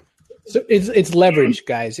 Chris? Yeah. So it's leverage,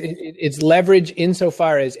 guys. It's leverage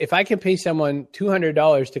insofar as if I can pay someone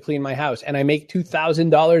 $200 to clean my house and I make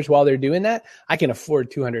 $2,000 while they're doing that, I can afford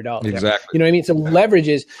 $200. Exactly. You know what I mean? So leverage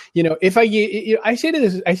is, if I say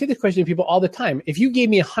this question to people all the time. If you gave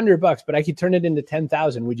me $100, but I could turn it into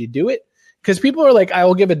 10,000, would you do it? Because people are like, I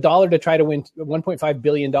will give $1 to try to win $1.5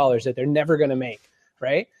 billion that they're never going to make,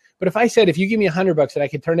 right? But if I said, if you give me $100 and I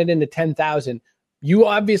could turn it into 10,000, you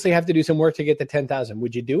obviously have to do some work to get the 10,000.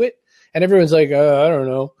 Would you do it? And everyone's like, I don't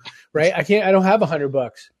know, right? I don't have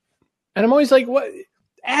 $100. And I'm always like, what?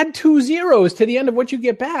 Add 2 zeros to the end of what you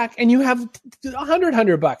get back, and you have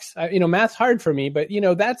 $100. Math's hard for me, but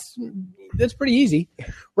that's pretty easy,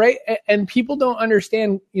 right? And people don't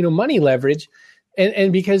understand, money leverage,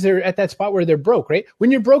 and because they're at that spot where they're broke, right?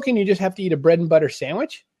 When you're broken, you just have to eat a bread and butter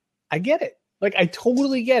sandwich. I get it. Like, I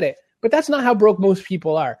totally get it. But that's not how broke most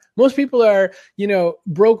people are. Most people are,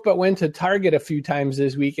 broke but went to Target a few times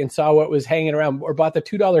this week and saw what was hanging around, or bought the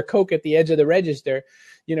 $2 Coke at the edge of the register.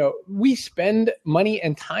 We spend money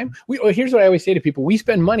and time. Here's what I always say to people. We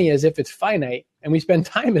spend money as if it's finite, and we spend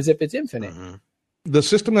time as if it's infinite. Mm-hmm. The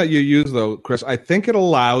system that you use, though, Chris, I think it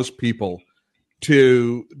allows people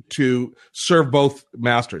to serve both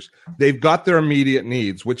masters. They've got their immediate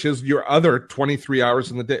needs, which is your other 23 hours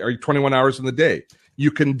in the day or 21 hours in the day. You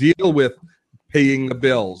can deal with paying the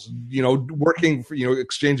bills, working for,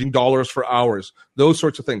 exchanging dollars for hours, those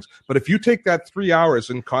sorts of things. But if you take that 3 hours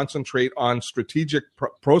and concentrate on strategic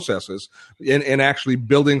processes and actually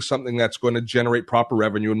building something that's going to generate proper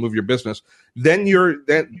revenue and move your business, then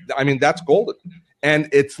that's golden. And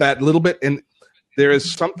it's that little bit. And there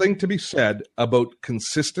is something to be said about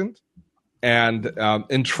consistent and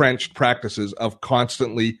entrenched practices of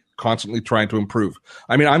constantly trying to improve.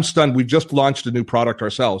 I mean, I'm stunned. We've just launched a new product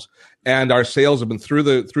ourselves, and our sales have been through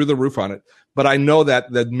the roof on it. But I know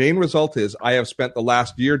that the main result is I have spent the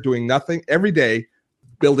last year doing nothing every day,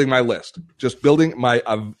 building my list, just building my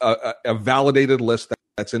a validated list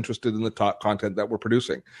that's interested in the top content that we're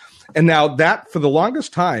producing. And now that for the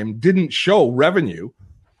longest time didn't show revenue,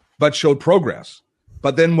 but showed progress.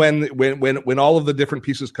 But then when all of the different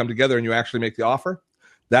pieces come together and you actually make the offer,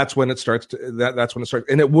 that's when it starts that's when it starts.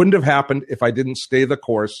 And it wouldn't have happened if I didn't stay the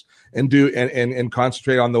course and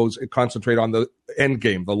concentrate on the end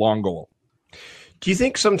game, the long goal. Do you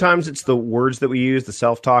think sometimes it's the words that we use, the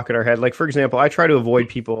self-talk in our head? Like, for example, I try to avoid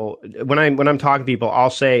people when I'm talking to people, I'll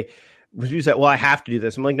say, well, I have to do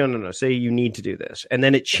this. I'm like, no. Say you need to do this. And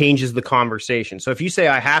then it changes the conversation. So if you say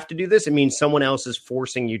I have to do this, it means someone else is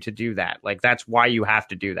forcing you to do that. Like, that's why you have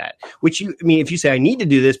to do that. If you say I need to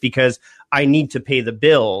do this because I need to pay the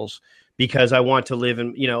bills, because I want to live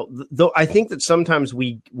in, though I think that sometimes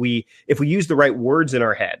we if we use the right words in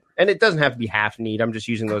our head, and it doesn't have to be half need, I'm just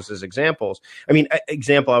using those as examples. I mean,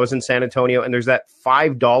 I was in San Antonio, and there's that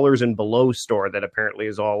 $5 and below store that apparently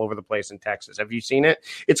is all over the place in Texas. Have you seen it?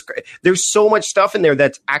 There's so much stuff in there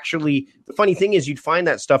that's actually, the funny thing is you'd find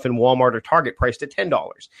that stuff in Walmart or Target priced at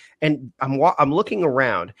 $10. And I'm looking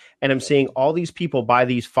around and I'm seeing all these people buy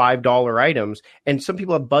these $5 items, and some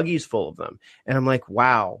people have buggies full of them. And I'm like,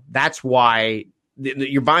 wow, that's why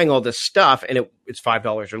you're buying all this stuff and it's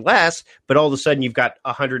 $5 or less, but all of a sudden you've got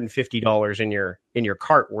 $150 in your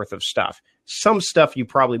cart worth of stuff. Most stuff you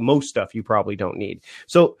probably don't need.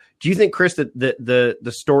 So do you think, Chris, that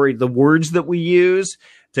the story, the words that we use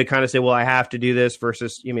to kind of say, well, I have to do this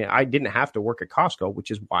versus, I didn't have to work at Costco,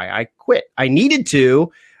 which is why I quit. I needed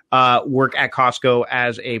to work at Costco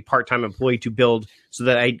as a part-time employee to build so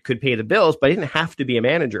that I could pay the bills, but I didn't have to be a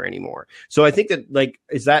manager anymore. So I think that, like,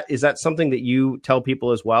 is that something that you tell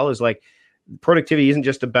people as well? Is like, productivity isn't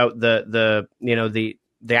just about the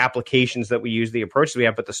applications that we use, the approaches we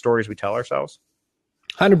have, but the stories we tell ourselves.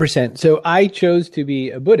 100%. So I chose to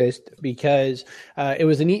be a Buddhist because it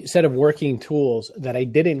was a neat set of working tools that I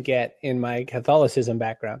didn't get in my Catholicism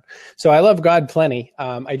background. So I love God plenty.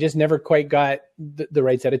 I just never quite got the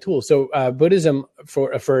right set of tools. So Buddhism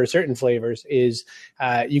for certain flavors is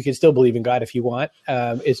you can still believe in God if you want.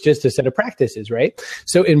 It's just a set of practices, right?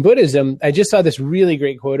 So in Buddhism, I just saw this really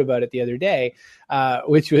great quote about it the other day,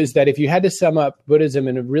 which was that if you had to sum up Buddhism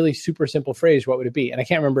in a really super simple phrase, what would it be? And I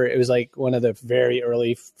can't remember. It was like one of the very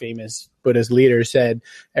early famous Buddhist leaders said,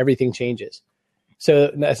 everything changes.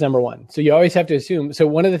 So that's number one. So you always have to assume. So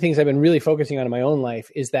one of the things I've been really focusing on in my own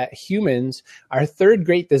life is that humans, our third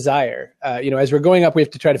great desire, as we're going up, we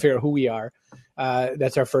have to try to figure out who we are.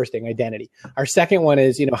 That's our first thing, identity. Our second one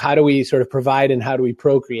is, how do we sort of provide and how do we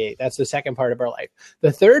procreate? That's the second part of our life.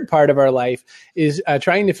 The third part of our life is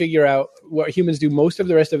trying to figure out what humans do most of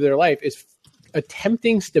the rest of their life is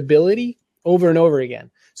attempting stability over and over again.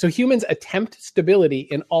 So humans attempt stability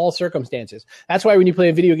in all circumstances. That's why when you play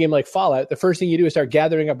a video game like Fallout, the first thing you do is start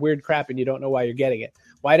gathering up weird crap and you don't know why you're getting it.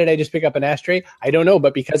 Why did I just pick up an ashtray? I don't know,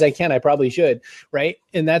 but because I can, I probably should, right?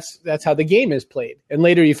 And that's how the game is played. And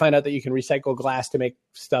later you find out that you can recycle glass to make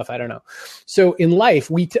stuff. I don't know. So in life,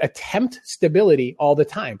 we attempt stability all the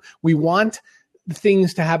time. We want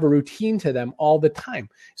things to have a routine to them all the time.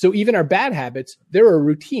 So even our bad habits, they're a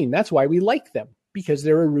routine. That's why we like them, because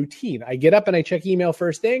they're a routine. I get up and I check email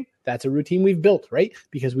first thing. That's a routine we've built, right?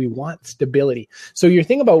 Because we want stability. So your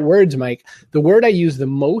thing about words, Mike, the word I use the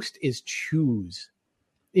most is choose.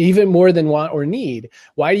 Even more than want or need.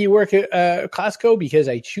 Why do you work at Costco? Because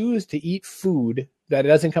I choose to eat food that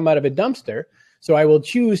doesn't come out of a dumpster. So I will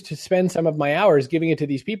choose to spend some of my hours giving it to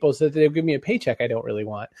these people so that they'll give me a paycheck I don't really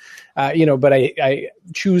want, but I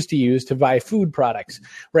choose to use to buy food products,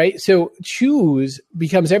 right? So choose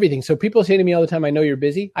becomes everything. So people say to me all the time, I know you're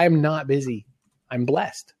busy. I am not busy. I'm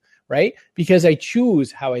blessed, right? Because I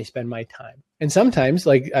choose how I spend my time. And sometimes,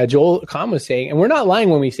 like Joel Kahn was saying, and we're not lying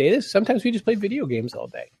when we say this, sometimes we just play video games all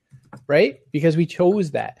day, right? Because we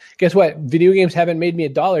chose that. Guess what? Video games haven't made me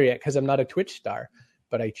 $1 yet because I'm not a Twitch star,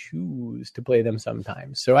 but I choose to play them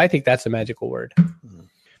sometimes. So I think that's the magical word.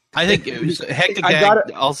 I think Hectic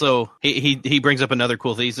Dag also, he brings up another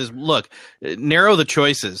cool thing. He says, look, narrow the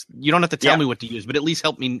choices. You don't have to tell me what to use, but at least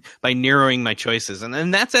help me by narrowing my choices.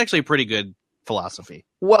 And that's actually a pretty good philosophy.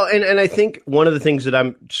 Well, and I think one of the things that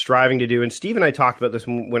I'm striving to do, and Steve and I talked about this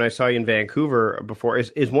when I saw you in Vancouver before,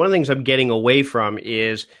 is one of the things I'm getting away from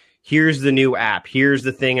is here's the new app. Here's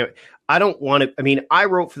the thing. I don't want to. I mean, I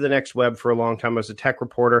wrote for the Next Web for a long time as a tech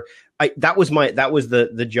reporter. That was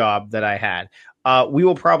the job that I had. We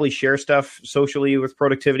will probably share stuff socially with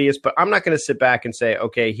productivityists, but I'm not going to sit back and say,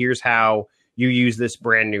 okay, here's how you use this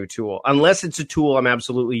brand new tool, unless it's a tool I'm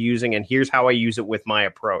absolutely using, and here's how I use it with my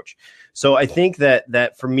approach. So I think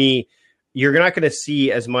that for me, you're not going to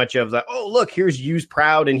see as much of the, oh, look, here's Use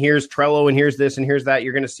Proud, and here's Trello, and here's this, and here's that.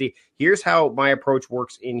 You're going to see, here's how my approach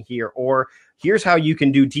works in here, or here's how you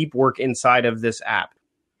can do deep work inside of this app.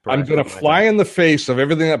 I'm going to fly in the face of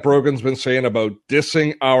everything that Brogan's been saying about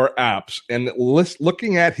dissing our apps and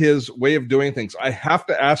looking at his way of doing things. I have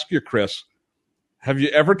to ask you, Chris, have you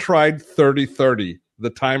ever tried 3030,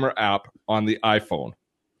 the timer app on the iPhone?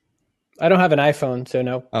 I don't have an iPhone, so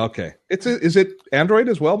no. Okay. Is it Android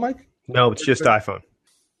as well, Mike? No, it's just iPhone.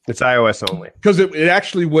 It's iOS only. Because it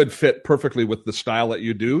actually would fit perfectly with the style that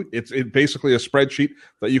you do. It's basically a spreadsheet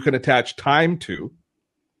that you can attach time to.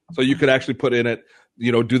 So you could actually put in it,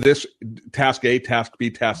 do this task A, task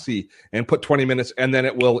B, task C, and put 20 minutes, and then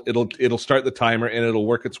it'll start the timer and it'll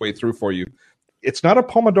work its way through for you. It's not a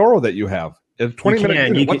Pomodoro that you have. It's a 20-minute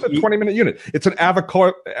unit. What's a 20-minute unit? It's an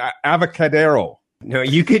avocadero. No,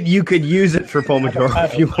 you could use it for Pomodoro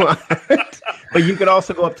if you want, but you could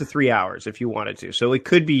also go up to 3 hours if you wanted to. So it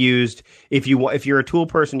could be used if you're a tool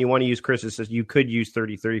person, you want to use Chris's, you could use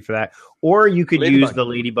 3030 for that, or you could use the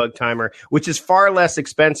Ladybug timer, which is far less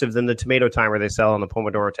expensive than the tomato timer they sell on the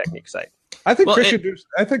Pomodoro Technique site. I think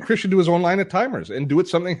Chris should do his own line of timers and do it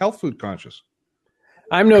something health food conscious.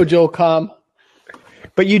 I'm no Joel Comm.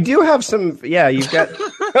 But you do have some, you've got.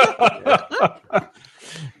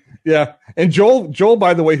 Yeah, and Joel,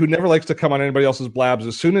 by the way, who never likes to come on anybody else's blabs,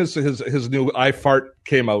 as soon as his new iFart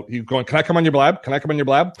came out, he's going, "Can I come on your blab? Can I come on your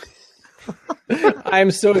blab?"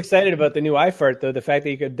 I'm so excited about the new iFart, though. The fact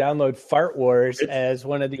that you could download Fart Wars as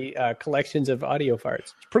one of the collections of audio farts.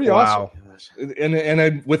 It's pretty awesome.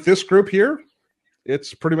 And with this group here,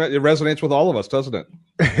 it's pretty much, it resonates with all of us, doesn't it?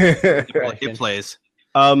 It plays.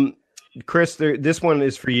 Chris, this one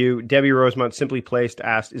is for you. Debbie Rosemont, Simply Placed,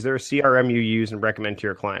 asked, is there a CRM you use and recommend to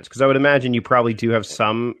your clients? Because I would imagine you probably do have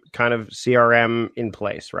some kind of CRM in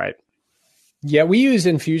place, right? Yeah, we use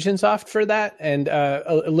Infusionsoft for that, and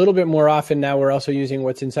a little bit more often now we're also using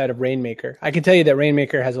what's inside of Rainmaker. I can tell you that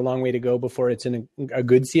Rainmaker has a long way to go before it's in a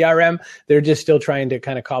good CRM. They're just still trying to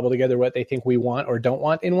kind of cobble together what they think we want or don't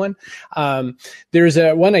want in one. There's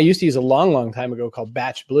one I used to use a long time ago called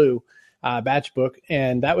Batchbook,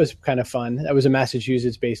 and that was kind of fun. That was a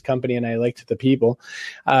Massachusetts-based company, and I liked the people.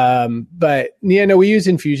 But yeah, no, we use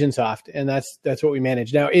Infusionsoft, and that's what we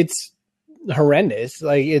manage. Now it's horrendous,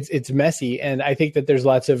 like it's messy, and I think that there's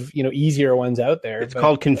lots of easier ones out there. It's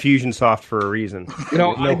called Confusionsoft for a reason.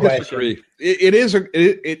 I disagree.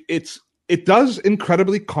 It does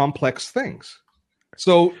incredibly complex things.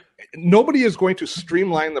 So nobody is going to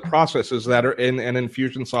streamline the processes that are in an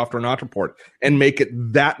Infusionsoft or an Ontraport and make it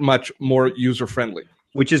that much more user friendly.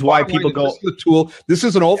 Which is why people go. This is the tool. This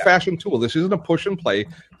is an old-fashioned tool. This isn't a push and play.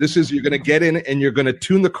 This is you're going to get in and you're going to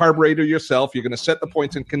tune the carburetor yourself. You're going to set the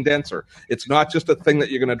points in condenser. It's not just a thing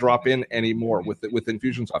that you're going to drop in anymore with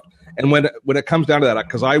Infusionsoft. And when it comes down to that,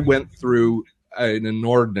 because I went through an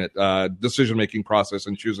inordinate decision-making process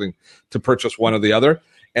in choosing to purchase one or the other.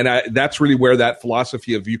 And that's really where that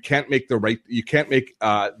philosophy of you can't make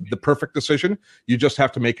the perfect decision. You just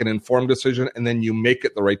have to make an informed decision, and then you make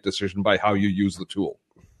it the right decision by how you use the tool.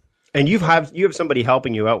 And you have somebody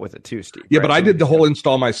helping you out with it too, Steve. Yeah, right? But I did the whole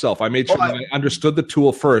install myself. I made sure that I understood the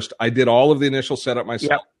tool first. I did all of the initial setup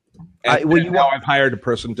myself. Yep. And now I've hired a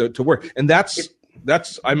person to work. And that's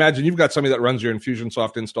I imagine you've got somebody that runs your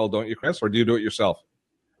Infusionsoft install, don't you, Chris? Or do you do it yourself?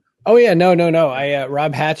 Oh yeah, no.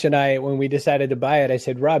 Rob Hatch and I, when we decided to buy it, I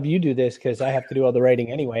said, Rob, you do this because I have to do all the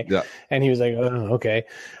writing anyway. Yeah. And he was like, oh, okay.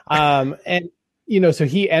 And so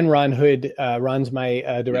he and Ron Hood, Ron's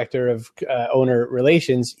my director of owner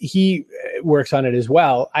relations. He works on it as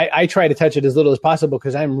well. I try to touch it as little as possible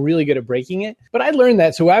because I'm really good at breaking it. But I learned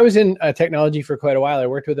that. So I was in technology for quite a while. I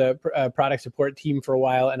worked with a product support team for a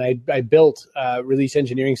while, and I built release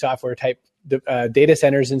engineering software type data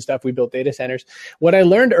centers and stuff. We built data centers. What I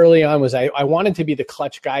learned early on was I wanted to be the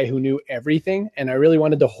clutch guy who knew everything, and I really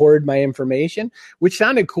wanted to hoard my information, which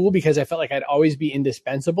sounded cool because I felt like I'd always be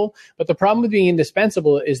indispensable. But the problem with being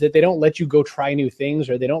indispensable is that they don't let you go try new things,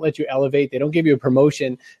 or they don't let you elevate. They don't give you a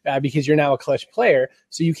promotion because you're now a clutch player,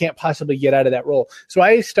 so you can't possibly get out of that role. So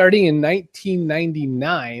starting in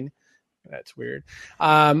 1999, that's weird.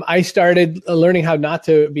 I started learning how not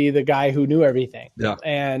to be the guy who knew everything. Yeah.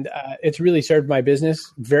 And it's really served my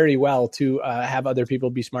business very well to have other people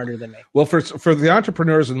be smarter than me. Well, for the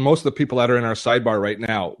entrepreneurs and most of the people that are in our sidebar right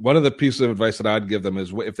now, one of the pieces of advice that I'd give them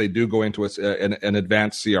is if they do go into an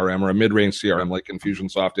advanced CRM or a mid-range CRM like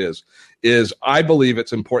Infusionsoft is I believe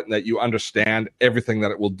it's important that you understand everything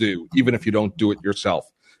that it will do, even if you don't do it yourself.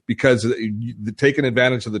 Because taking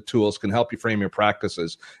advantage of the tools can help you frame your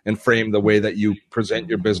practices and frame the way that you present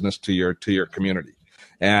your business to your community.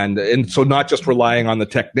 And so not just relying on the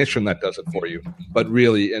technician that does it for you, but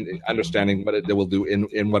really understanding what it will do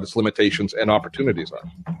in what its limitations and opportunities are.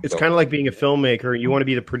 It's kind of like being a filmmaker. You want to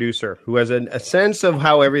be the producer who has a sense of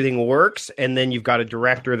how everything works, and then you've got a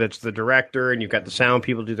director that's the director, and you've got the sound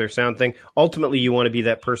people do their sound thing. Ultimately, you want to be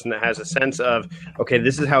that person that has a sense of, okay,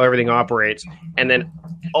 this is how everything operates, and then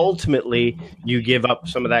ultimately you give up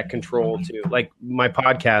some of that control to, like my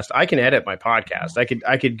podcast. I can edit my podcast.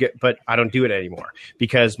 I could get, but I don't do it anymore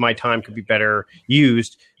because my time could be better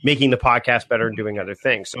used making the podcast better and doing other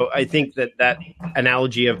things. So I think that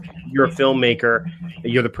analogy of you're a filmmaker,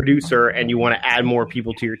 you're the producer, and you want to add more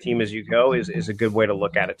people to your team as you go is a good way to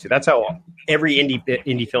look at it too. That's how every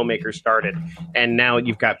indie filmmaker started. And now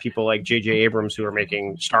you've got people like J.J. Abrams who are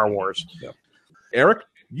making Star Wars. Yeah. Eric,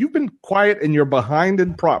 you've been quiet and you're behind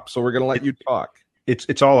in props, so we're going to let you talk.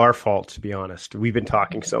 It's all our fault, to be honest. We've been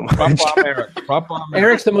talking so much. Prop bomb Eric.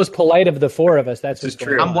 Eric's the most polite of the four of us. That's just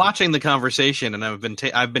true. I'm watching the conversation, and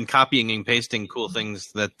I've been copying and pasting cool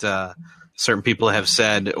things that certain people have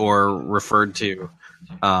said or referred to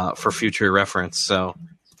for future reference. So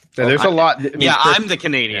there's a lot. I'm the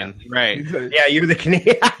Canadian, right? Yeah, you're the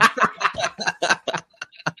Canadian.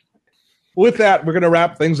 With that, we're going to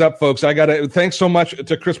wrap things up, folks. Thanks so much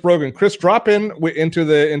to Chris Brogan. Chris, drop into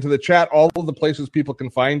the chat all of the places people can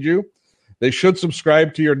find you. They should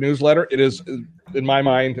subscribe to your newsletter. It is, in my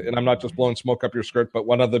mind, and I'm not just blowing smoke up your skirt, but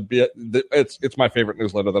one of it's my favorite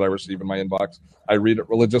newsletter that I receive in my inbox. I read it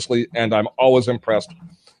religiously, and I'm always impressed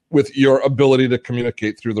with your ability to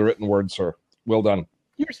communicate through the written word, sir. Well done.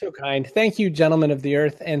 You're so kind. Thank you, gentlemen of the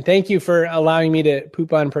earth. And thank you for allowing me to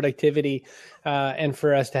poop on productivity and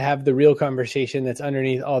for us to have the real conversation that's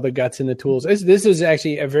underneath all the guts and the tools. This is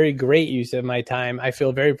actually a very great use of my time. I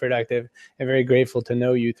feel very productive and very grateful to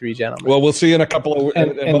know you three gentlemen. Well, we'll see you in a couple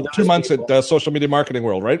of 2 months at Social Media Marketing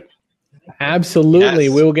World, right? Absolutely.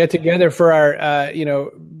 Yes. We will get together for our,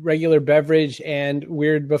 regular beverage and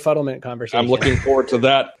weird befuddlement conversation. I'm looking forward to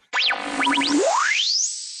that.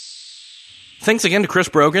 Thanks again to Chris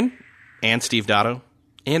Brogan and Steve Dotto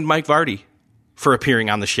and Mike Vardy for appearing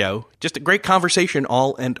on the show. Just a great conversation,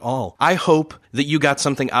 all and all. I hope that you got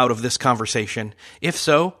something out of this conversation. If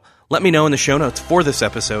so, let me know in the show notes for this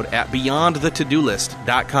episode at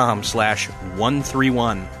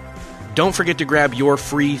beyondthetodolist.com/131. Don't forget to grab your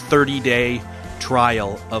free 30-day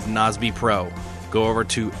trial of Nozbe Pro. Go over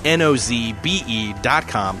to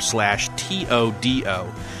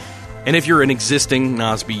nozbe.com/TODO. And if you're an existing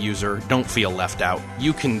Nozbe user, don't feel left out.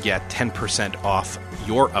 You can get 10% off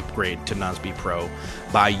your upgrade to Nozbe Pro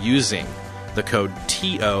by using the code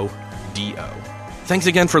TODO. Thanks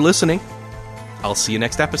again for listening. I'll see you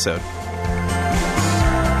next episode.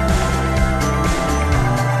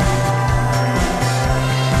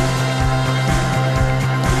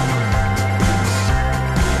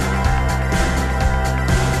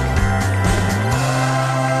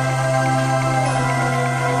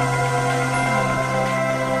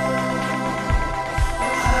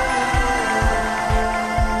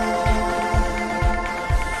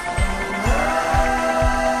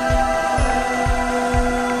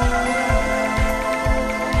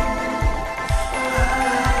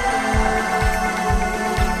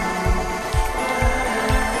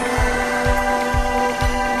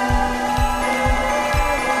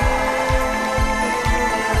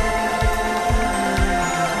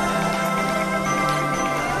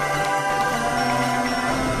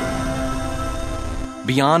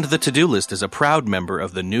 Beyond the To-Do List is a proud member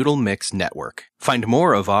of the Noodle Mix Network. Find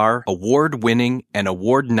more of our award-winning and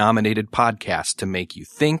award-nominated podcasts to make you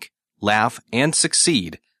think, laugh, and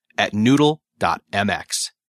succeed at noodle.mx.